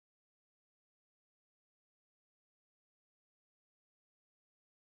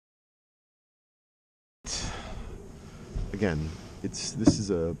again, this is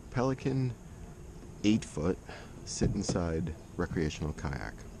a Pelican 8-foot sit inside recreational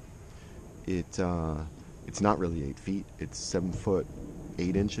kayak. It's not really 8 feet. It's 7 foot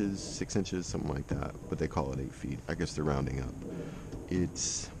 8 inches, 6 inches, something like that. But they call it 8 feet. I guess they're rounding up.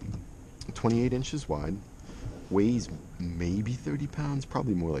 It's 28 inches wide. Weighs maybe 30 pounds,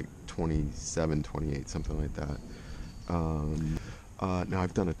 probably more like 27, 28, something like that. Now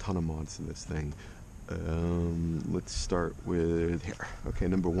I've done a ton of mods to this thing. Let's start with here. Okay,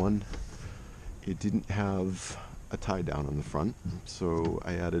 number one, it didn't have a tie down on the front, so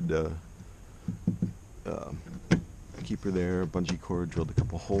I added a keeper there, bungee cord, drilled a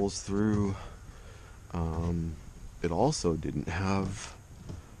couple holes through. It also didn't have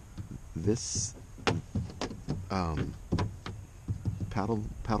this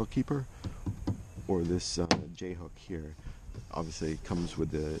paddle keeper or this J hook here. Obviously it comes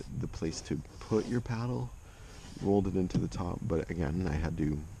with the place to put your paddle, rolled it into the top, but again I had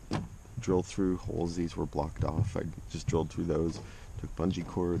to drill through holes. These were blocked off. I just drilled through those, took bungee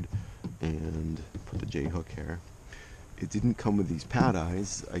cord and put the J hook here. It didn't come with these pad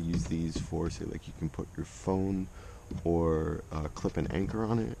eyes. I use these for, say, like you can put your phone or clip an anchor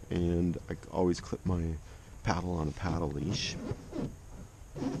on it, and I always clip my paddle on a paddle leash.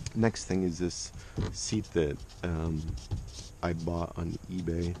 Next thing is this seat that I bought on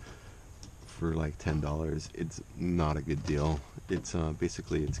eBay for like $10. It's not a good deal. It's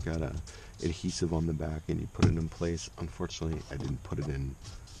basically it's got a adhesive on the back and you put it in place. Unfortunately, I didn't put it in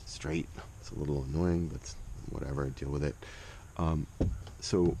straight. It's a little annoying, but whatever, I deal with it.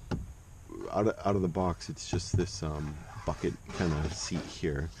 So out of the box, it's just this bucket kind of seat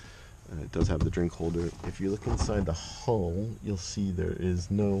here. It does have the drink holder. If you look inside the hull, you'll see there is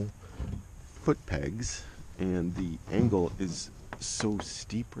no foot pegs, and the angle is so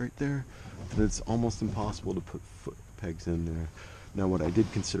steep right there that it's almost impossible to put foot pegs in there. Now what I did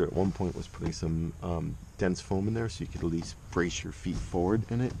consider at one point was putting some dense foam in there so you could at least brace your feet forward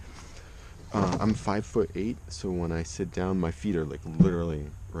in it. I'm 5'8", so when I sit down my feet are like literally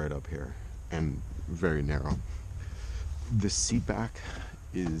right up here and very narrow. The seat back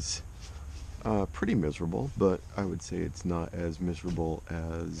is pretty miserable, but I would say it's not as miserable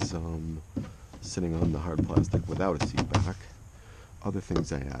as sitting on the hard plastic without a seat back. Other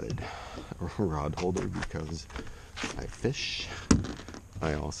things I added, a rod holder because I fish.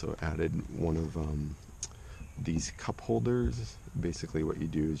 I also added one of these cup holders. Basically what you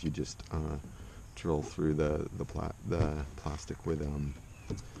do is you just drill through the plastic with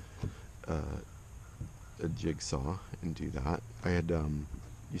a jigsaw and do that. I had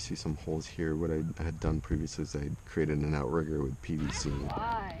you see some holes here. What I had done previously is I had created an outrigger with PVC.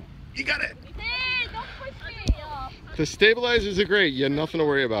 You got it! Hey, don't push me! The stabilizers are great. You have nothing to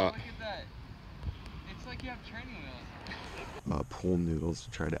worry about. Look at that. It's like you have training wheels. Pool noodles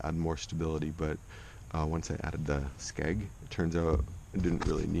to try to add more stability, but once I added the skeg, it turns out I didn't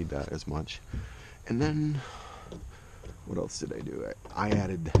really need that as much. And then, what else did I do? I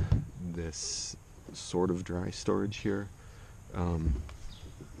added this sort of dry storage here.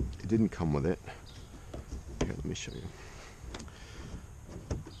 It didn't come with it. Here, let me show you.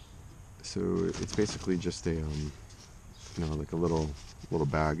 So it's basically just a, like a little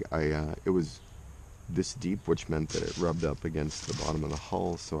bag. It was this deep, which meant that it rubbed up against the bottom of the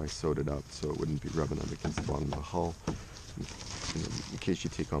hull, so I sewed it up so it wouldn't be rubbing up against the bottom of the hull. In case you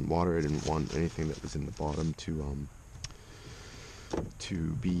take on water, I didn't want anything that was in the bottom to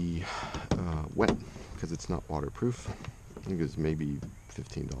be wet, because it's not waterproof. I think it was maybe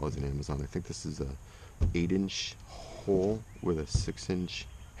 $15 on Amazon. I think this is a 8-inch hole with a 6-inch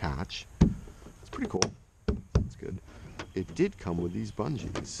hatch. It's pretty cool. It's good. It did come with these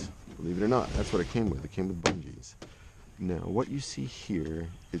bungees. Believe it or not, that's what it came with. It came with bungees. Now, what you see here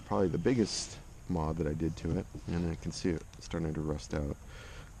is probably the biggest mod that I did to it, and I can see it starting to rust out.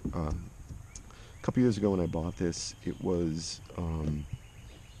 A couple years ago when I bought this, it was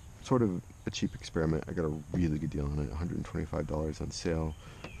sort of a cheap experiment. I got a really good deal on it, $125 on sale.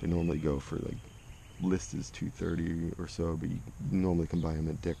 They normally go for, like, list is $230 or so, but you normally can buy them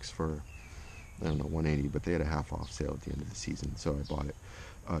at Dick's for, I don't know, $180, but they had a half off sale at the end of the season, so I bought it.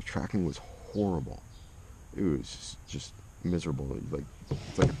 Tracking was horrible. It was just miserable. Like,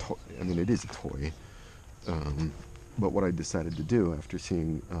 it's like a toy. I mean, it is a toy. But what I decided to do after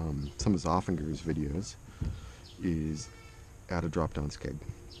seeing some of Zoffinger's videos is add a drop-down skeg.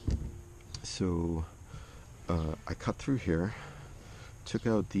 So I cut through here, took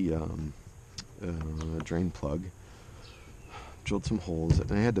out the drain plug, drilled some holes,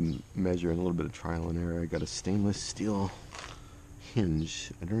 and I had to measure in a little bit of trial and error. I got a stainless steel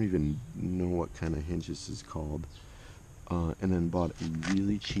hinge. I don't even know what kind of hinge this is called. and then bought a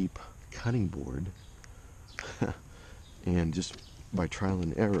really cheap cutting board and just by trial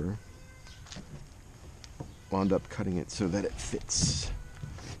and error wound up cutting it so that it fits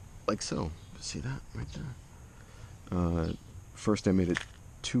like so. See that right there? First I made it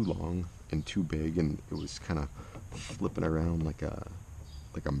too long and too big, and it was kind of flipping around like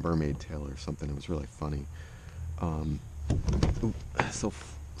a mermaid tail or something. It was really funny.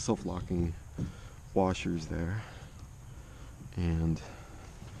 Self-locking washers there, and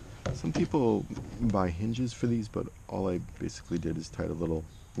some people buy hinges for these, but all I basically did is tied a little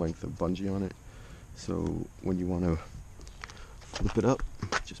length of bungee on it, so when you want to flip it up,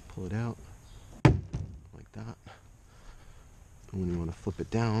 just pull it out like that, and when you want to flip it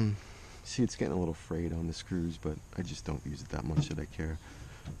down, see it's getting a little frayed on the screws, but I just don't use it that much that I care,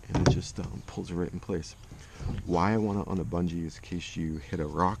 and it just pulls it right in place. Why I want it on a bungee is in case you hit a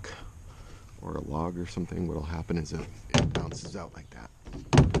rock or a log or something, what'll happen is it bounces out like that,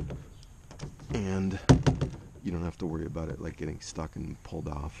 and you don't have to worry about it like getting stuck and pulled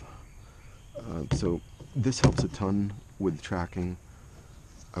off. So this helps a ton with tracking.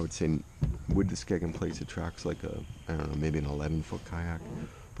 I would say with the skeg in place, it tracks like a, I don't know, maybe an 11-foot kayak,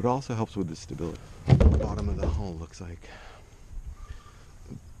 but it also helps with the stability. The bottom of the hull looks like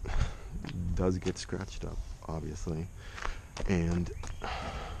does get scratched up, obviously, and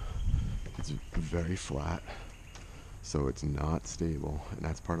it's very flat, so it's not stable, and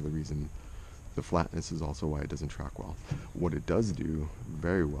that's part of the reason. The flatness is also why it doesn't track well. What it does do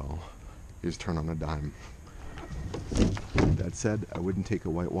very well is turn on a dime. That said, I wouldn't take a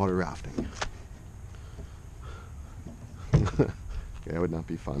whitewater rafting. Okay, that would not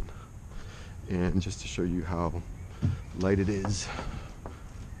be fun. And just to show you how light it is,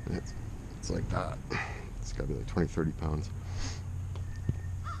 it's like that. It's gotta be like 20-30 pounds.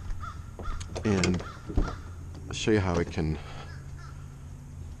 And I'll show you how it can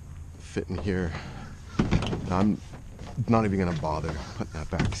fit in here. Now, I'm not even gonna bother putting that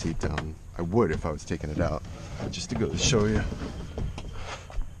back seat down. I would if I was taking it out, but just to go to show you.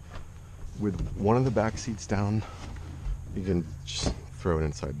 With one of the back seats down, you can just throw it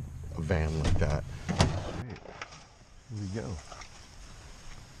inside a van like that. Great. Here we go.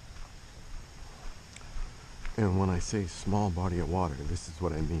 And when I say small body of water, this is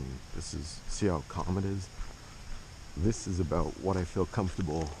what I mean. This is, see how calm it is? This is about what I feel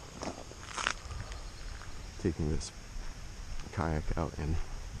comfortable taking this kayak out in.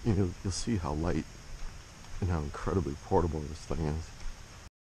 You'll see how light and how incredibly portable this thing is.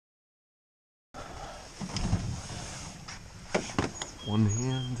 One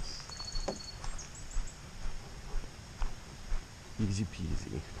hand, easy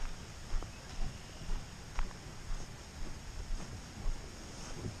peasy.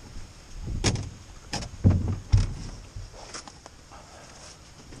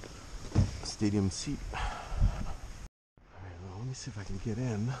 Stadium seat. All right, well, let me see if I can get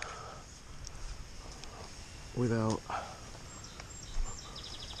in without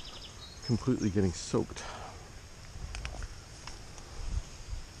completely getting soaked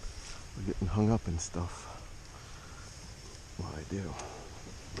or getting hung up and stuff while I do.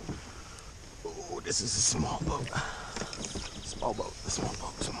 Oh, this is a small boat. Small boat, small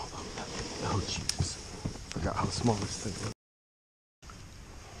boat, small boat. Oh, Jesus. Forgot how small this thing is.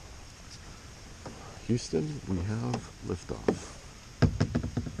 Houston, we have liftoff.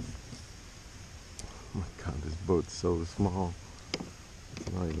 Oh my God, this boat's so small.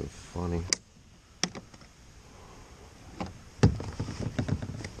 It's not even funny. I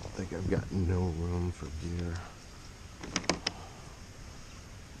think I've got no room for gear.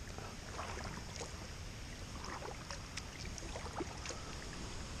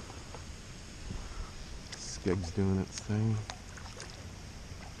 Skeg's doing its thing.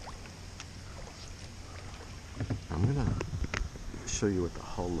 I'm gonna show you what the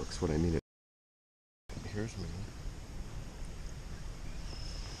hull looks, what I mean. Here's me.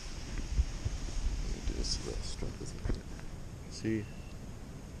 Let me do this so the strap isn't hit. See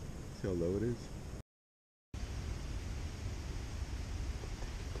how low it is?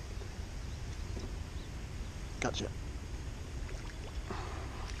 Gotcha.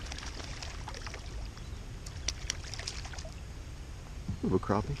 Little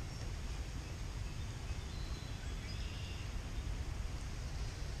crappie.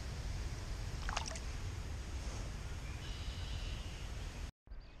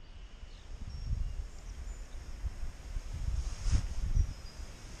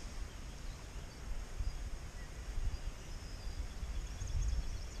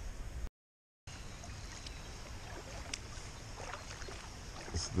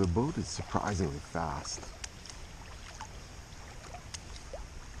 The boat is surprisingly fast.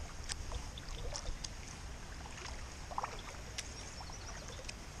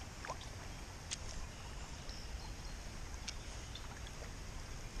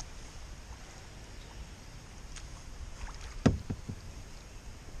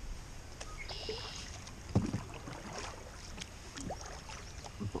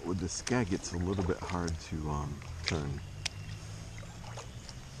 with the skeg, it's a little bit hard to turn.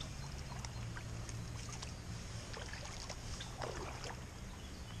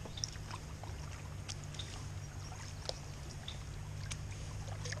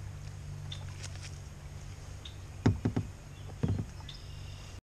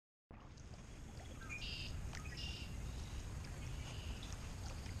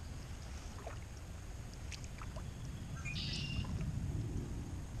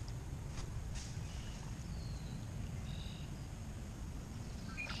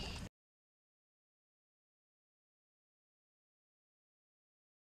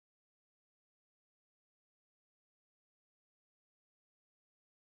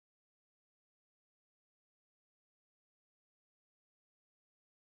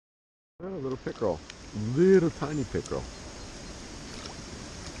 Oh, a little pickerel. Little tiny pickerel.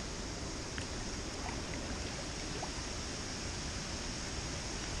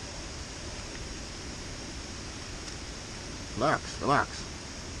 Relax, relax.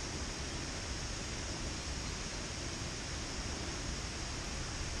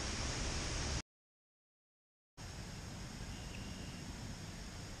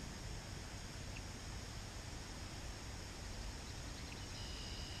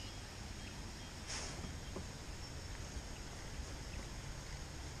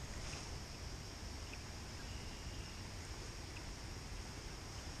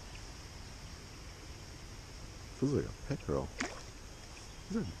 Feels like a pickerel.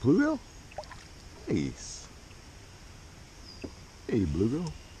 Is that a bluegill? Nice. Hey,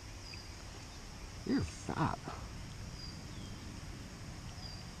 bluegill. You're fat.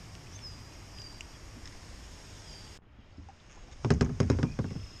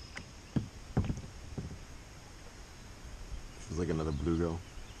 Feels like another bluegill.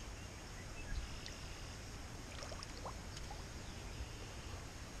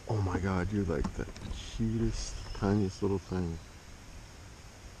 Oh my god, you're like the cutest, tiniest little thing.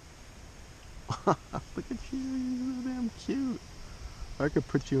 Look at you, you're so damn cute. I could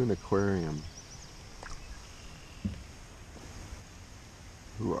put you in an aquarium.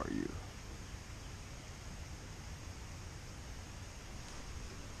 Who are you?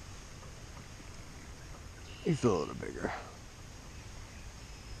 He's a little bigger.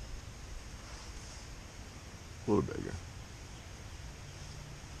 A little bigger.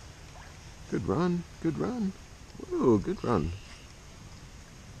 Good run, good run. Whoa, good run.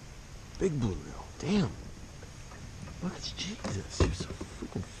 Big bluegill, damn. Look at Jesus, you're so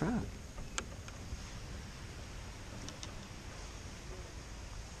freaking fat.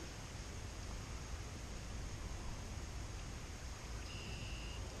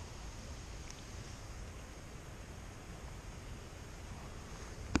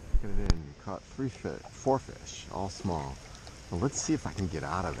 Get it in, you caught 4 fish, all small. Well, let's see if I can get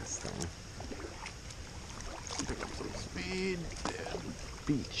out of this thing. Pick up some speed and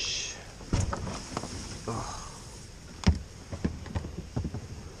beach. Ugh.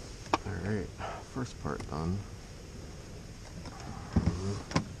 Alright, first part done.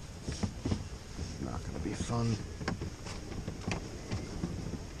 This is not going to be fun.